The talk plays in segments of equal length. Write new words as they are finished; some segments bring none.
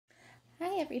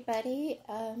Hi everybody.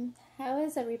 How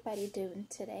is everybody doing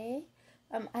today?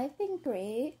 I've been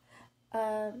great.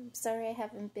 Sorry I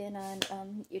haven't been on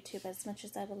YouTube as much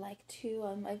as I would like to.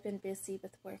 I've been busy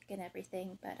with work and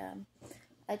everything, but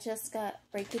I just got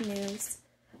breaking news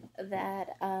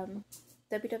that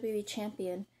WWE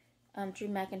champion Drew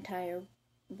McIntyre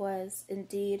was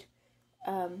indeed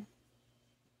in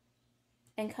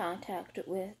contact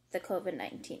with the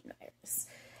COVID-19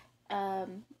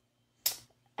 virus.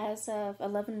 As of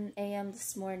 11 a.m.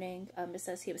 this morning, it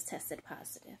says he was tested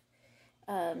positive.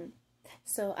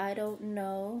 So I don't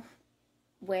know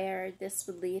where this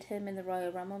would lead him in the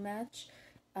Royal Rumble match.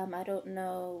 I don't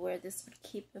know where this would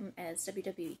keep him as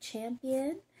WWE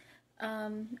champion.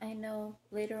 I know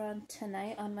later on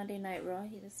tonight, on Monday Night Raw,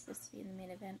 he was supposed to be in the main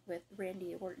event with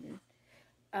Randy Orton.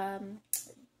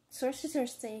 Sources are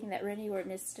saying that Randy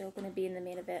Orton is still going to be in the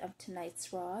main event of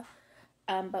tonight's Raw.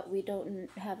 But we don't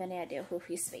have any idea who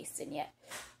he's facing yet.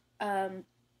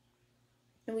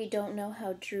 We don't know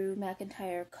how Drew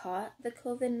McIntyre caught the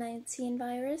COVID-19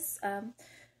 virus.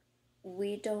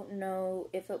 We don't know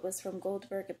if it was from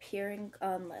Goldberg appearing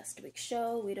on last week's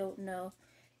show. We don't know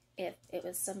if it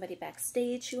was somebody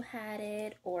backstage who had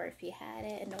it, or if he had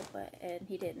it and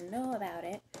he didn't know about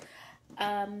it.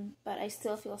 But I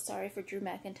still feel sorry for Drew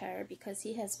McIntyre because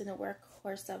he has been a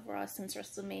workhorse of Raw since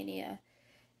WrestleMania.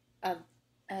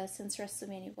 Since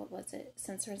WrestleMania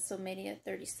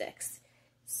 36.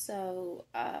 So,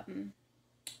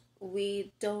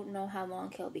 we don't know how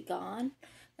long he'll be gone.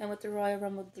 And with the Royal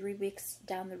Rumble 3 weeks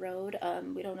down the road,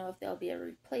 we don't know if there'll be a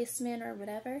replacement or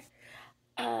whatever.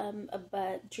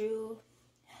 But Drew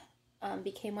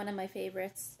became one of my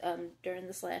favorites during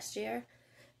this last year.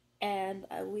 And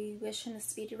we wish him a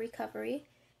speedy recovery.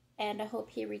 And I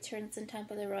hope he returns in time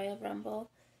for the Royal Rumble.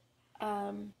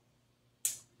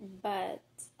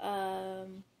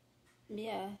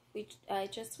 I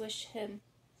just wish him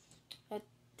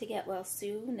to get well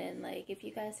soon, and if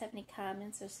you guys have any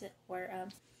comments or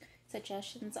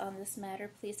suggestions on this matter,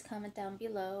 please comment down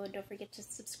below, and don't forget to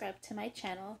subscribe to my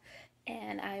channel,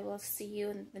 and I will see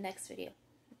you in the next video.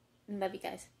 Love you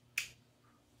guys.